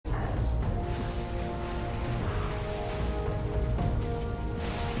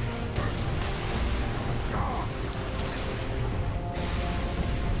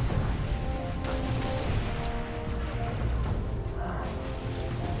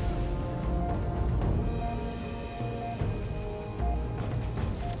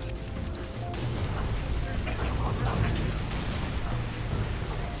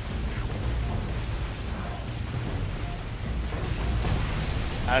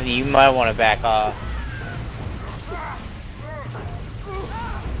I mean, you might want to back off.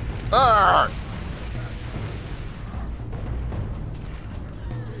 Ah!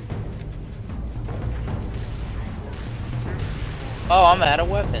 Oh, I'm out of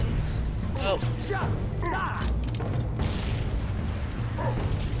weapons. Oh.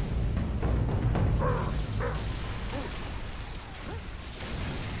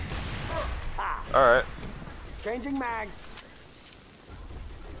 Alright. Changing mags.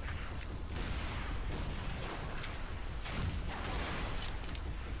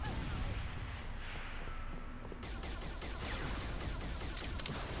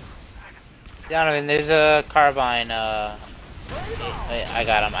 Donovan, there's a carbine, wait, I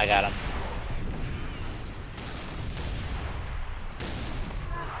got him, I got him.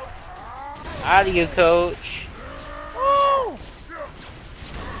 Out of you, coach. Woo!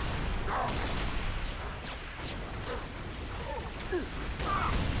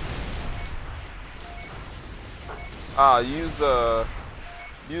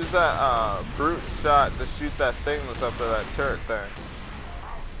 Use that brute shot to shoot that thing that's up there, that turret thing.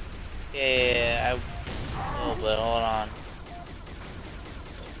 Yeah, a little bit, hold on.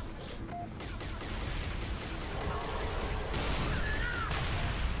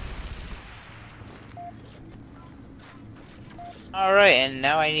 Alright, and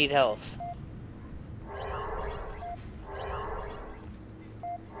now I need health.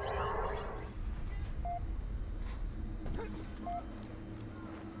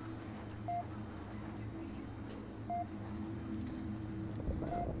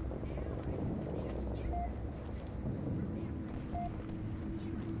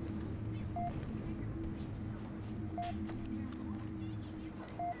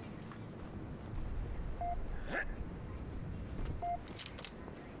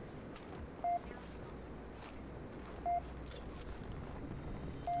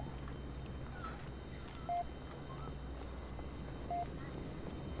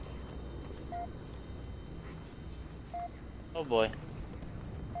 Oh boy.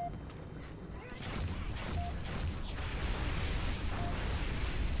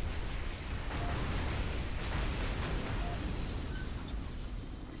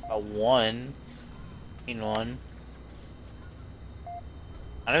 A one. In one.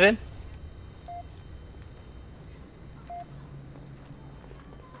 Donovan?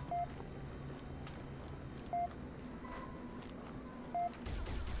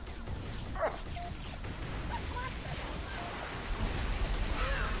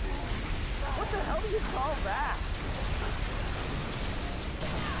 What the hell do you call that?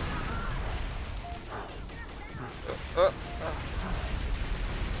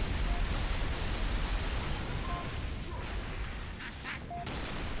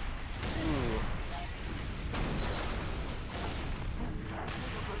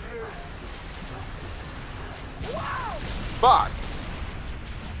 Fuck!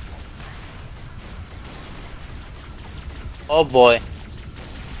 Oh boy.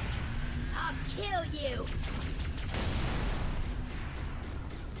 I'll kill you.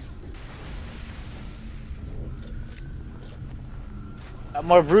 Got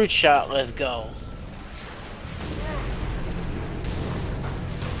more brute shot, let's go.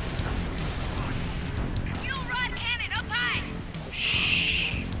 Fuel rod cannon up high.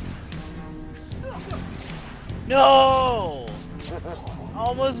 Shh. No!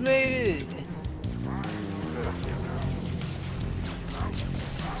 Almost made it.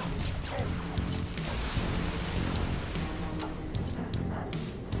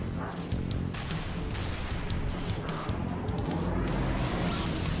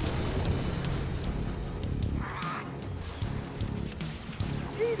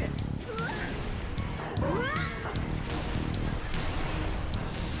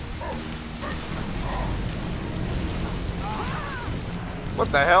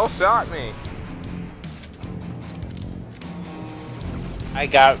 What the hell shot me? I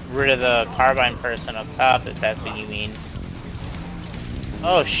got rid of the carbine person up top, if that's what you mean.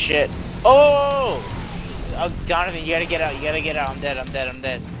 Oh shit. Oh! Oh, Donovan, you gotta get out, you gotta get out. I'm dead, I'm dead, I'm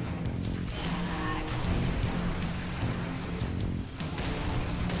dead.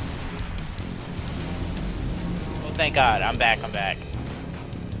 Oh, thank God, I'm back, I'm back.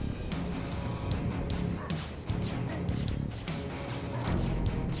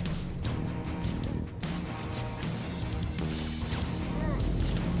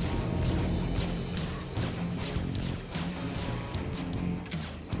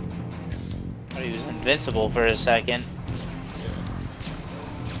 He was invincible for a second.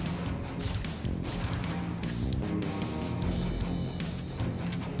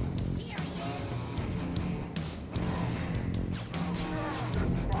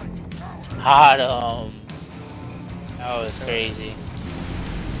 Got him. That was crazy.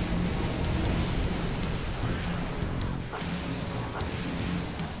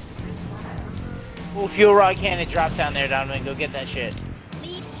 Oh, fuel rod cannon drop down there, Donovan. Go get that shit.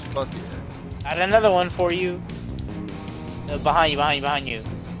 Fuck yeah. Got another one for you. Behind you.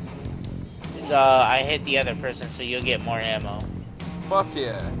 I hit the other person, so you'll get more ammo. Fuck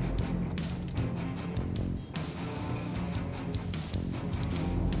yeah.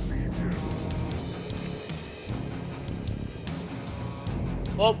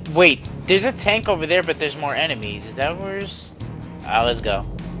 Well, wait. There's a tank over there, but there's more enemies. Is that where's? Let's go.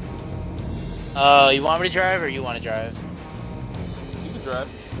 You want me to drive or you want to drive? You can drive.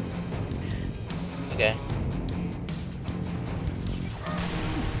 Okay.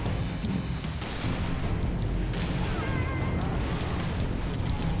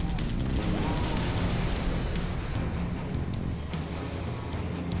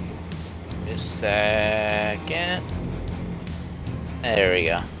 Just a second. There we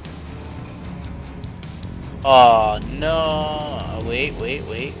go. Oh no! Wait.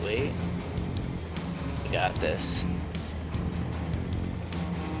 We got this.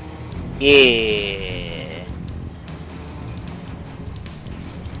 Yeah.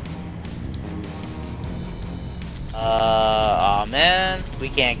 Oh man, we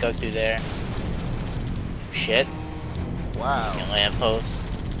can't go through there. Shit. Wow. Fucking lamppost.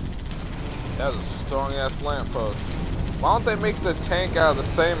 That was a strong ass lamppost. Why don't they make the tank out of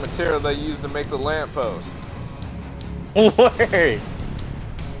the same material they use to make the lamppost? Word.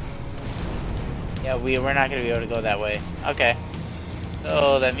 Yeah, we're not gonna be able to go that way. Okay.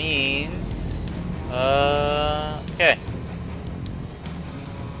 So that means, okay.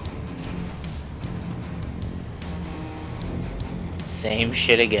 Same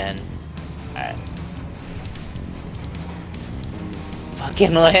shit again. Alright.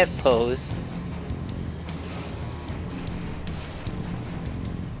 Fucking lampposts.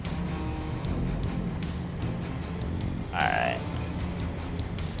 Alright.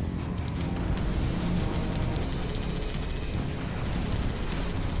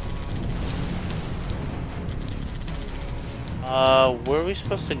 Where are we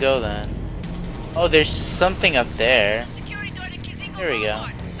supposed to go then? Oh, there's something up there. There we go.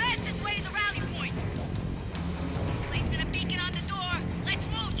 Fastest way to the rally point. Placing a beacon on the door. Let's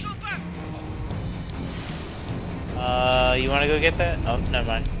move, trooper. You wanna go get that? Oh, never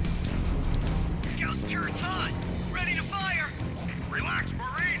mind. Ghost turret's hot. Ready to fire. Relax,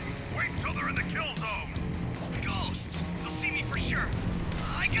 Marine. Wait until they're in the kill zone. Ghosts. They'll see me for sure.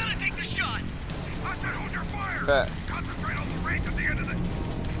 I gotta take the shot. I said hold your fire. Bet. Concentrate on the wraith at the end of the...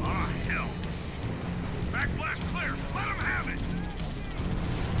 Ah, hell. Backblast clear. Let them have it.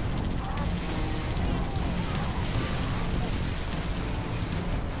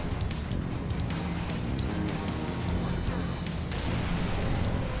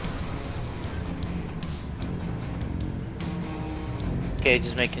 Okay,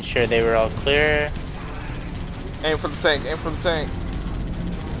 just making sure they were all clear. Aim for the tank. Aim for the tank.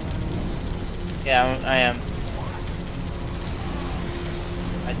 Yeah, I am.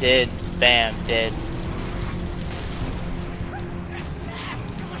 I did. Bam, dead.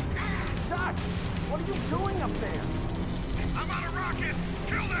 Doc, what are you doing up there? I'm out of rockets.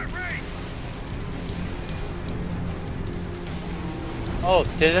 Kill that wraith. Oh,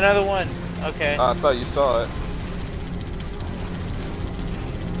 there's another one. Okay. I thought you saw it.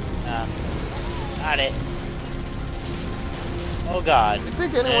 Got it. Oh god. You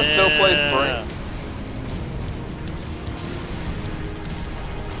think anyone still plays Brink?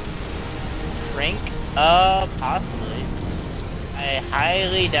 Brink? Possibly. I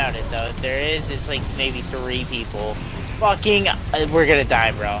highly doubt it though. If there is, it's like maybe 3 people. Fucking, we're gonna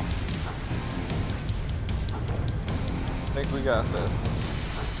die, bro. I think we got this.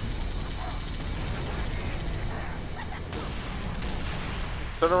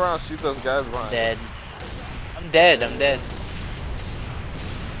 Turn around, shoot those guys behind. Dead. I'm dead.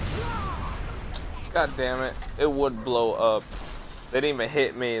 God damn it. It would blow up. They didn't even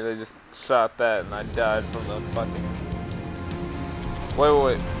hit me, they just shot that and I died from the fucking...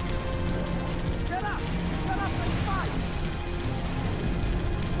 Wait. Get up and fight!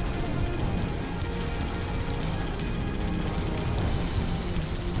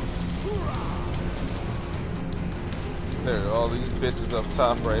 There are all these bitches up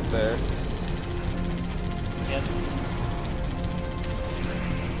top right there. Yep.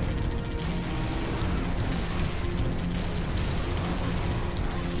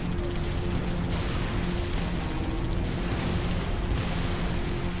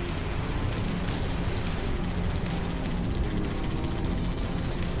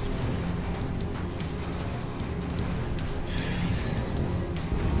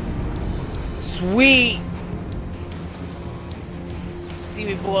 Sweet! See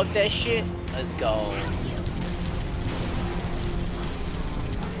me blow up that shit? Let's go.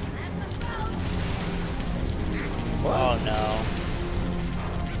 Oh no.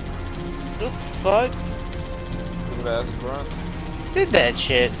 The fuck? Look at that grunts. Did that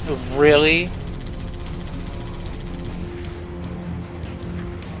shit? Really?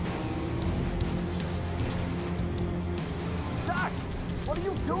 Doc, what are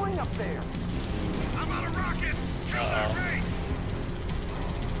you doing up there? I'm out of rockets! Kill that ray!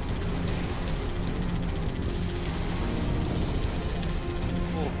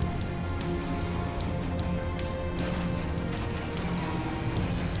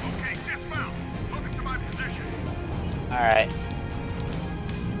 Okay, dismount. Move it to my position. Alright.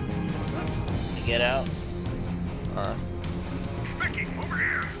 Get out. Alright. Mickey, over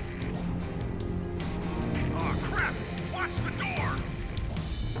here! Aw, crap! Watch the door!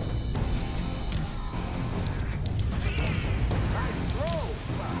 Nice throw.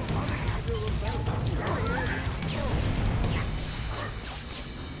 I'll make you do a little better. There he is.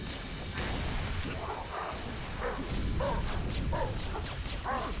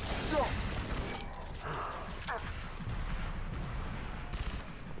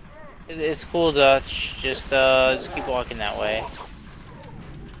 It's cool, Dutch. Just keep walking that way.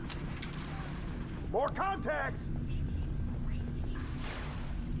 More contacts.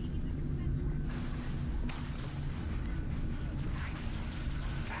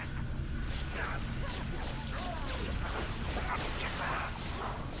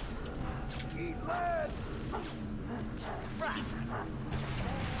 Eat lead.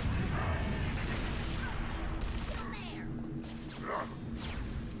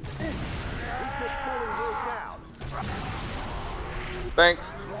 He's just pulling Luke out.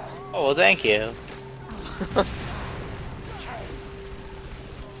 Thanks. Oh, well, thank you.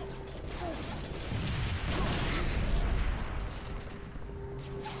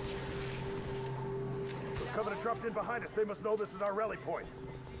 This Covenant dropped in behind us. They must know this is our rally point.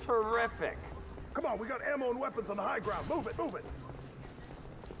 Terrific. Come on, we got ammo and weapons on the high ground. Move it, move it.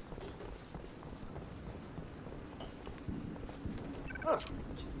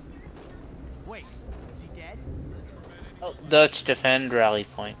 Wait, is he dead? Oh, Dutch defend rally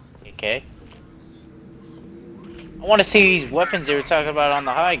point. Okay. I want to see these weapons they were talking about on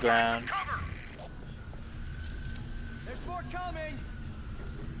the high ground. Cover! There's more coming!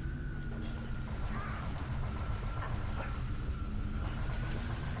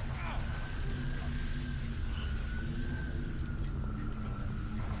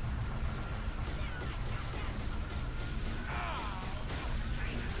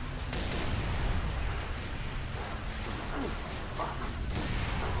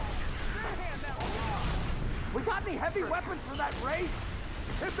 We got any heavy weapons for that raid?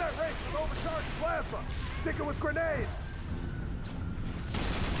 Hit that raid with overcharged plasma. Stick it with grenades.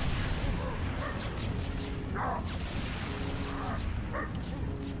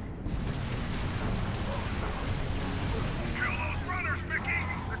 Kill those runners, Mickey!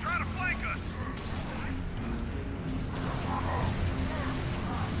 They're trying to flank us!